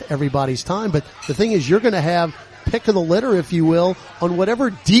is worth everybody's time. But the thing is, you're going to have pick of the litter, if you will, on whatever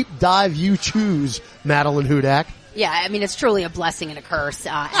deep dive you choose, Madeline Hudak. Yeah, I mean, it's truly a blessing and a curse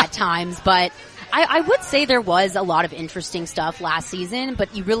at times, but I would say there was a lot of interesting stuff last season,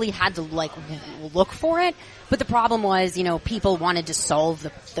 but you really had to look for it. But the problem was, people wanted to solve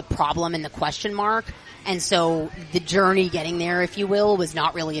the problem and the question mark. And so the journey getting there, if you will, was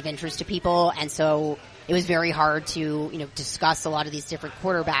not really of interest to people. And so it was very hard to, discuss a lot of these different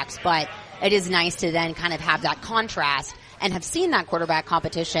quarterbacks. But it is nice to then kind of have that contrast and have seen that quarterback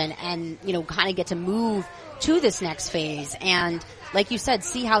competition and, kind of get to move to this next phase. And like you said,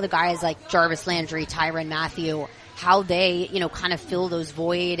 see how the guys like Jarvis Landry, Tyrann Mathieu, how they, kind of fill those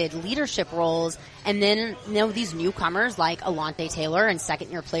voided leadership roles. And then, these newcomers like Alontae Taylor and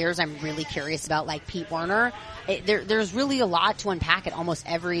second-year players I'm really curious about, like Pete Werner. There's really a lot to unpack at almost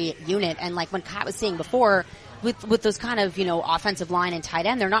every unit. And like when Kat was saying before, with those kind of, offensive line and tight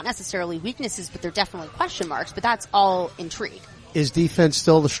end, they're not necessarily weaknesses, but they're definitely question marks. But that's all intrigue. Is defense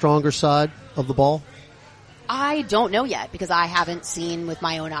still the stronger side of the ball? I don't know yet, because I haven't seen with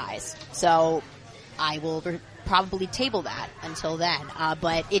my own eyes. So I will probably table that until then.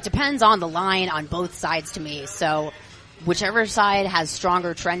 But it depends on the line on both sides to me. So whichever side has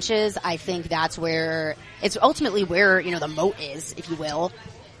stronger trenches, I think that's where it's ultimately where, the moat is, if you will.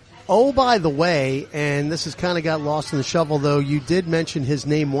 Oh, by the way, and this has kind of got lost in the shuffle, though, you did mention his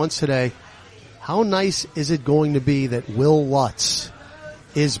name once today. How nice is it going to be that Will Lutz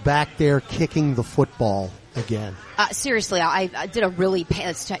is back there kicking the football again? Seriously, I did a really,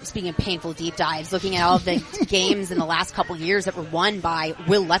 speaking of painful deep dives, looking at all of the games in the last couple of years that were won by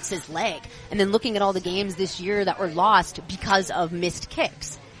Will Lutz's leg, and then looking at all the games this year that were lost because of missed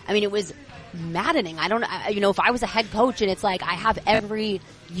kicks. I mean, it was maddening. I don't, if I was a head coach and it's like I have every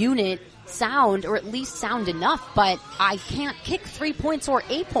unit sound, or at least sound enough, but I can't kick 3 points or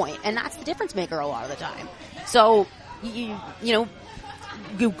 8 point, and that's the difference maker a lot of the time. So, you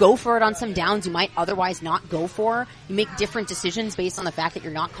go for it on some downs you might otherwise not go for. You make different decisions based on the fact that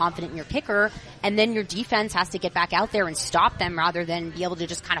you're not confident in your kicker, and then your defense has to get back out there and stop them rather than be able to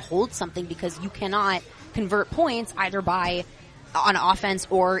just kind of hold something, because you cannot convert points either on offense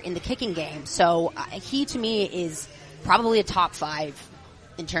or in the kicking game. So he, to me, is probably a top 5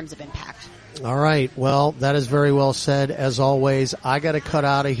 in terms of impact. All right. Well, that is very well said. As always, I got to cut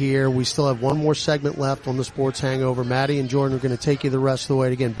out of here. We still have one more segment left on the Sports Hangover. Maddie and Jordan are going to take you the rest of the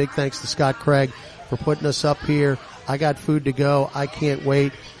way. Again, big thanks to Scott Craig for putting us up here. I got food to go. I can't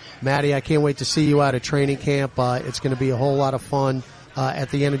wait. Maddie, I can't wait to see you out at training camp. It's going to be a whole lot of fun.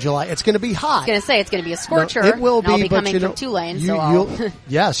 At the end of July. It's going to be hot. I was going to say, it's going to be a scorcher. No, it will be, I'll be but coming from Tulane.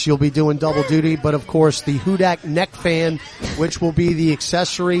 Yes, you'll be doing double duty, but of course the Hudak neck fan, which will be the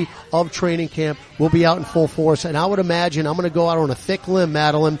accessory of training camp, will be out in full force. And I would imagine, I'm going to go out on a thick limb,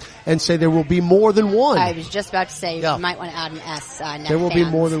 Madeline, and say there will be more than one. I was just about to say, you might want to add an S, neck There will fans.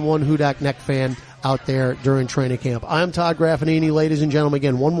 be more than one Hudak neck fan out there during training camp. I'm Todd Graffanini, ladies and gentlemen.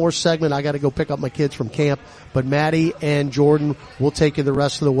 Again, one more segment. I got to go pick up my kids from camp, but Maddie and Jordan will take you the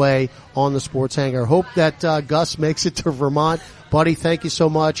rest of the way on the Sports Hangover. Hope that Gus makes it to Vermont. Buddy, thank you so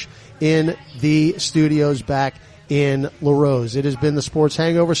much in the studios back in LaRose. It has been the Sports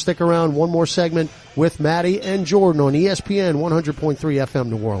Hangover. Stick around. One more segment with Maddie and Jordan on ESPN 100.3 FM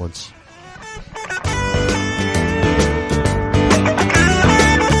New Orleans.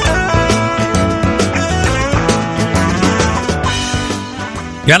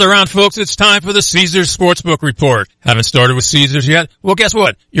 Gather around, folks. It's time for the Caesars Sportsbook Report. Haven't started with Caesars yet? Well, guess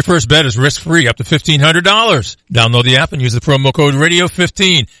what? Your first bet is risk-free up to $1,500. Download the app and use the promo code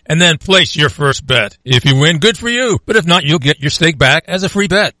Radio15 and then place your first bet. If you win, good for you. But if not, you'll get your stake back as a free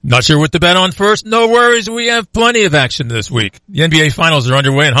bet. Not sure what to bet on first? No worries. We have plenty of action this week. The NBA Finals are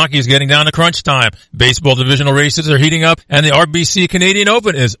underway and hockey is getting down to crunch time. Baseball divisional races are heating up and the RBC Canadian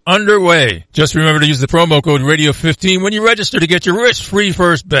Open is underway. Just remember to use the promo code Radio15 when you register to get your risk-free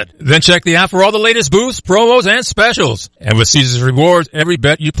first bet. Then check the app for all the latest boosts, promos, and specials. And with Caesars Rewards, every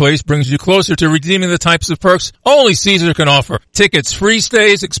bet you place brings you closer to redeeming the types of perks only Caesar can offer. Tickets, free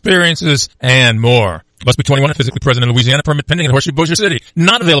stays, experiences, and more. Must be 21 and physically present in Louisiana. Permit pending in Horseshoe Bossier City.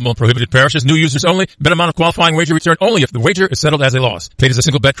 Not available in prohibited parishes. New users only. Bet amount of qualifying wager return only if the wager is settled as a loss. Paid as a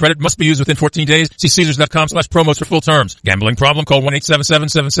single bet credit. Must be used within 14 days. See Caesars.com/promos for full terms. Gambling problem? Call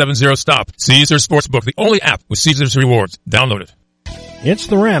 1-877-770-STOP. Caesars Sportsbook, the only app with Caesars Rewards. Download it. It's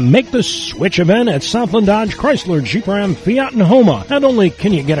the Ram Make the Switch event at Southland Dodge, Chrysler, Jeep Ram, Fiat, and Homa. Not only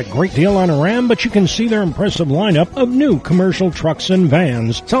can you get a great deal on a Ram, but you can see their impressive lineup of new commercial trucks and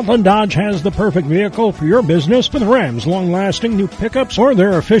vans. Southland Dodge has the perfect vehicle for your business with Ram's long-lasting new pickups or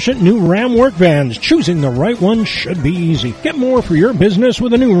their efficient new Ram work vans. Choosing the right one should be easy. Get more for your business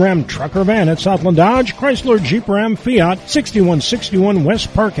with a new Ram truck or van at Southland Dodge, Chrysler, Jeep Ram, Fiat, 6161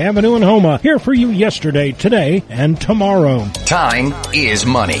 West Park Avenue in Homa. Here for you yesterday, today, and tomorrow. Time is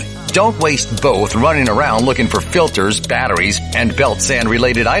money. Don't waste both running around looking for filters, batteries, and belt sand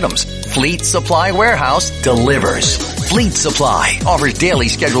related items. Fleet Supply Warehouse delivers. Fleet Supply offers daily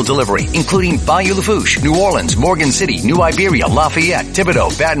scheduled delivery, including Bayou Lafourche, New Orleans, Morgan City, New Iberia, Lafayette,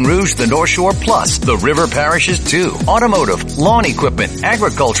 Thibodaux, Baton Rouge, the North Shore, plus the river parishes too. Automotive, lawn equipment,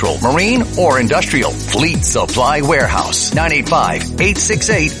 agricultural, marine, or industrial. Fleet Supply Warehouse,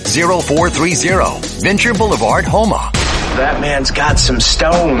 985-868-0430. Venture Boulevard, Homa. That man's got some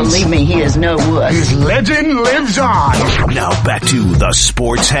stones. Believe me, he is no wuss. His legend lives on. Now back to the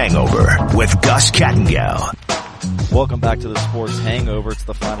Sports Hangover with Gus Kattengell. Welcome back to the Sports Hangover. It's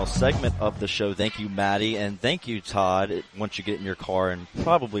the final segment of the show. Thank you, Maddie, and thank you, Todd, once you get in your car and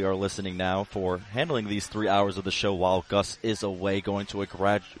probably are listening now, for handling these 3 hours of the show while Gus is away going to a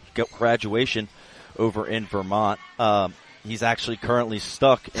graduation over in Vermont. He's actually currently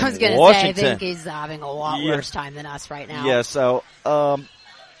stuck in Washington. I was going to say, I think he's having a lot worse time than us right now. Yeah, so I'm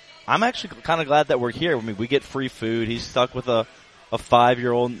actually kind of glad that we're here. I mean, we get free food. He's stuck with a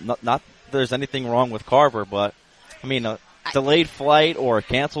 5-year-old. Not that there's anything wrong with Carver, but, I mean, a delayed flight or a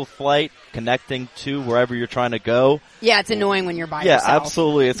canceled flight connecting to wherever you're trying to go. Yeah, it's annoying when you're by yourself. Yeah,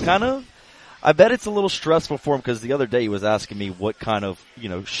 absolutely. It's kind of, I bet it's a little stressful for him because the other day he was asking me what kind of,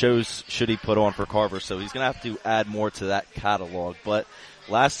 shows should he put on for Carver. So he's going to have to add more to that catalog. But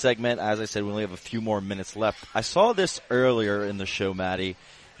last segment, as I said, we only have a few more minutes left. I saw this earlier in the show, Maddie,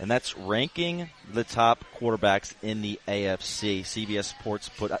 and that's ranking the top quarterbacks in the AFC. CBS Sports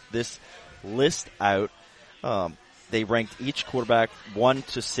put this list out. They ranked each quarterback 1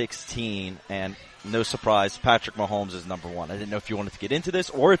 to 16, and no surprise, Patrick Mahomes is number 1. I didn't know if you wanted to get into this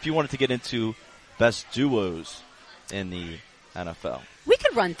or if you wanted to get into best duos in the NFL. We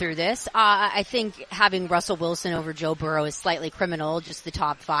could run through this. I think having Russell Wilson over Joe Burrow is slightly criminal. Just the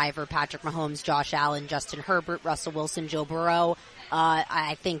top 5 are Patrick Mahomes, Josh Allen, Justin Herbert, Russell Wilson, Joe Burrow.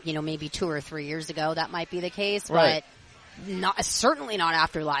 I think, maybe 2 or 3 years ago that might be the case, right. But certainly not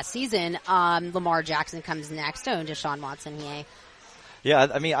after last season. Lamar Jackson comes next. Oh, and Deshaun Watson, yay. Yeah,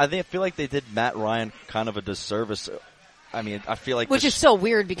 I mean, I feel like they did Matt Ryan kind of a disservice. I mean, I feel like... Which is so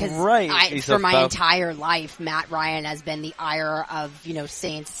weird because right. For my entire life, Matt Ryan has been the ire of,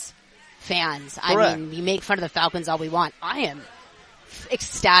 Saints fans. Correct. I mean, we make fun of the Falcons all we want. I am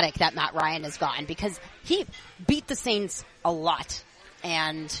ecstatic that Matt Ryan is gone because he beat the Saints a lot.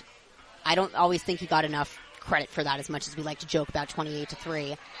 And I don't always think he got enough credit for that as much as we like to joke about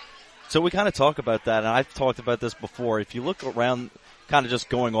 28-3. So we kind of talk about that, and I've talked about this before. If you look around... kind of just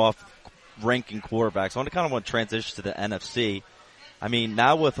going off ranking quarterbacks, I kind of want to transition to the NFC. I mean,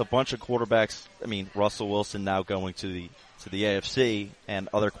 now with a bunch of quarterbacks, I mean, Russell Wilson now going to the AFC and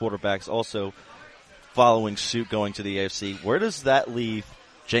other quarterbacks also following suit going to the AFC, where does that leave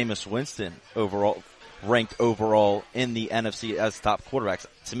Jameis Winston overall, ranked overall in the NFC as top quarterbacks?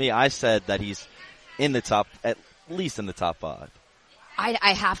 To me, I said that he's in the top, at least in the top 5.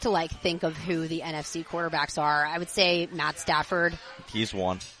 I have to think of who the NFC quarterbacks are. I would say Matt Stafford. He's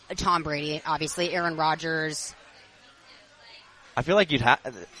one. Tom Brady, obviously. Aaron Rodgers. I feel like you'd have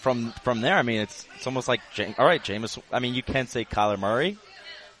from there. I mean, it's almost like all right, Jameis. I mean, you can say Kyler Murray.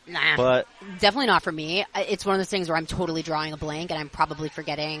 Nah, but definitely not for me. It's one of those things where I'm totally drawing a blank, and I'm probably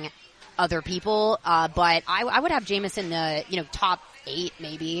forgetting other people. But I would have Jameis in the, top 8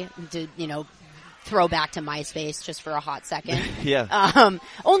 maybe to, throw back to MySpace just for a hot second. Yeah.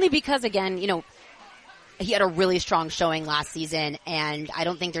 Only because, again, he had a really strong showing last season, and I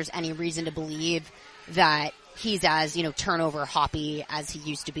don't think there's any reason to believe that he's as, turnover hoppy as he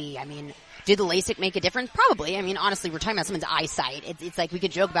used to be. I mean, did the LASIK make a difference? Probably. I mean, honestly, we're talking about someone's eyesight. It's like we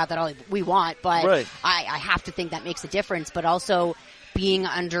could joke about that all we want, but right. I have to think that makes a difference. But also being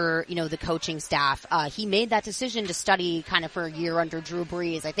under, the coaching staff, he made that decision to study kind of for a year under Drew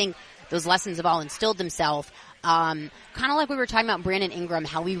Brees. I think those lessons have all instilled themselves. Kind of like we were talking about Brandon Ingram,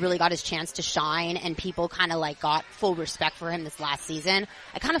 how he really got his chance to shine and people kind of like got full respect for him this last season.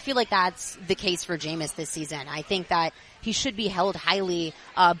 I kind of feel like that's the case for Jameis this season. I think that he should be held highly,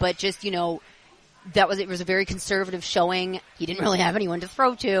 but just, it was a very conservative showing. He didn't really have anyone to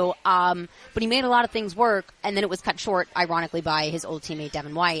throw to, but he made a lot of things work, and then it was cut short, ironically, by his old teammate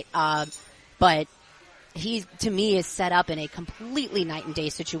Devin White. But he, to me, is set up in a completely night and day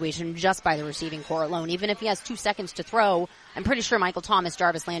situation just by the receiving core alone. Even if he has 2 seconds to throw, I'm pretty sure Michael Thomas,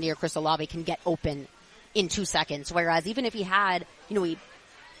 Jarvis Landry, or Chris Olave can get open in 2 seconds. Whereas even if he had, a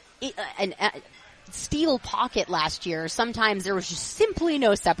steel pocket last year, sometimes there was just simply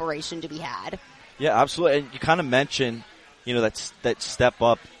no separation to be had. Yeah, absolutely. And you kind of mentioned, that step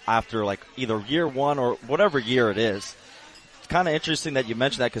up after like either year one or whatever year it is. Kind of interesting that you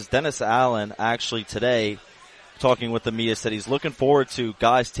mentioned that because Dennis Allen actually today, talking with the media, said he's looking forward to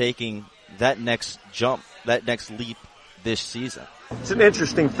guys taking that next jump, that next leap this season. It's an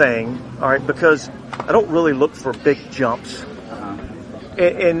interesting thing, all right, because I don't really look for big jumps.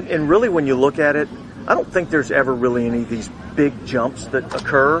 And really when you look at it, I don't think there's ever really any of these big jumps that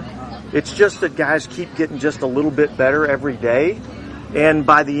occur. It's just that guys keep getting just a little bit better every day. And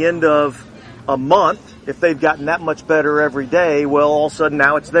by the end of a month, if they've gotten that much better every day, well, all of a sudden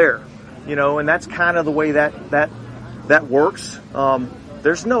now it's there, and that's kind of the way that works. I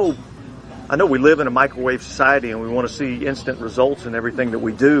know we live in a microwave society and we want to see instant results in everything that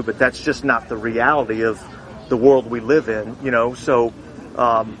we do, but that's just not the reality of the world we live in, so,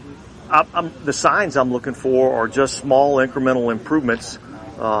 the signs I'm looking for are just small incremental improvements,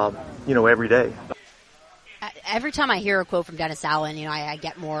 every day. Every time I hear a quote from Dennis Allen, I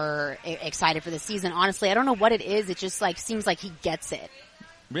get more excited for the season. Honestly, I don't know what it is. It just seems like he gets it,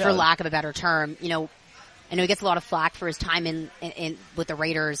 for lack of a better term. I know he gets a lot of flack for his time in with the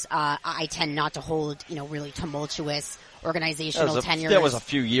Raiders. I tend not to hold, really tumultuous organizational tenure. That was a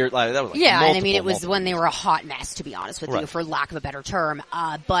few years. That was yeah, and I mean, it was when they were a hot mess, to be honest with you, for lack of a better term.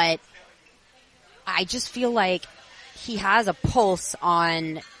 But I just feel like he has a pulse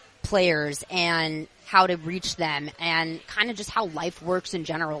on players and how to reach them and kind of just how life works in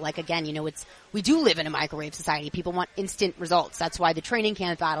general. Like, again, we do live in a microwave society. People want instant results. That's why the training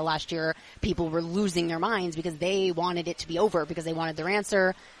camp battle last year, people were losing their minds because they wanted it to be over because they wanted their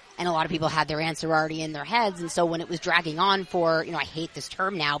answer. And a lot of people had their answer already in their heads. And so when it was dragging on for, I hate this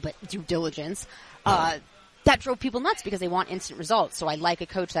term now, but due diligence, that drove people nuts because they want instant results. So I like a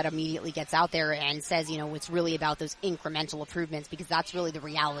coach that immediately gets out there and says, it's really about those incremental improvements because that's really the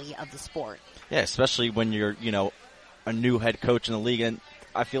reality of the sport. Yeah, especially when you're, a new head coach in the league. And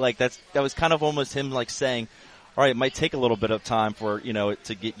I feel like that was kind of almost him saying, all right, it might take a little bit of time for,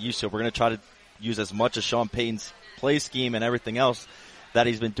 to get used to it. We're going to try to use as much of Sean Payton's play scheme and everything else that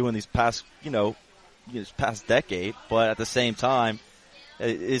he's been doing these past, past decade. But at the same time,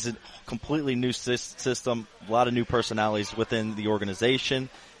 it is a completely new system, a lot of new personalities within the organization,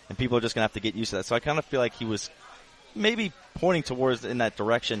 and people are just going to have to get used to that. So I kind of feel like he was maybe pointing towards in that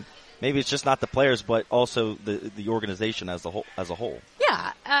direction. Maybe it's just not the players, but also the organization as a whole.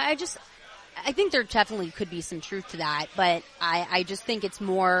 Yeah, I think there definitely could be some truth to that, but I just think it's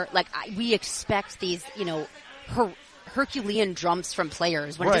more like we expect these, Herculean jumps from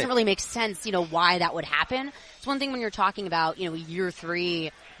players when it doesn't really make sense, why that would happen. It's one thing when you're talking about, year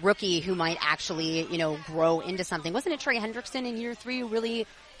 3 rookie who might actually, grow into something. Wasn't it Trey Hendrickson in year 3 who really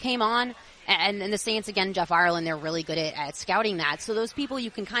came on? And the Saints, again, Jeff Ireland, they're really good at scouting that. So those people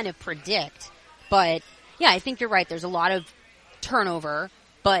you can kind of predict. But, yeah, I think you're right. There's a lot of turnover,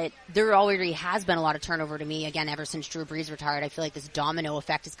 but there already has been a lot of turnover to me, again, ever since Drew Brees retired. I feel like this domino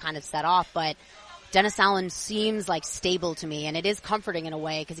effect is kind of set off, but Dennis Allen seems stable to me, and it is comforting in a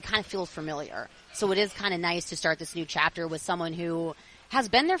way because he kind of feels familiar. So it is kind of nice to start this new chapter with someone who has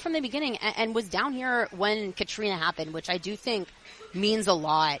been there from the beginning and was down here when Katrina happened, which I do think means a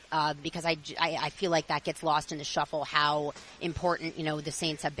lot because I feel like that gets lost in the shuffle how important, the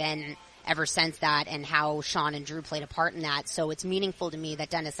Saints have been ever since that, and how Sean and Drew played a part in that. So it's meaningful to me that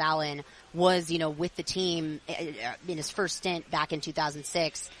Dennis Allen was, with the team in his first stint back in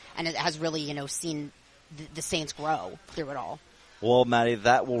 2006, and it has really, seen the Saints grow through it all. Well, Maddie,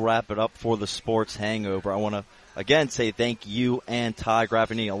 that will wrap it up for the Sports Hangover. I want to, again, say thank you and Ty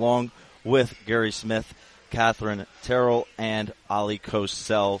Graffini, along with Gary Smith, Catherine Terrell, and Ali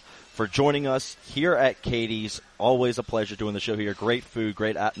Cosell for joining us here at Katie's. Always a pleasure doing the show here. Great food,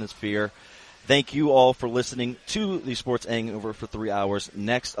 great atmosphere. Thank you all for listening to the Sports Hangover for 3 hours.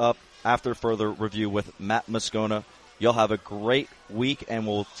 Next up, after further review with Matt Moscona, you'll have a great week, and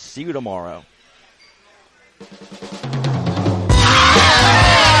we'll see you tomorrow.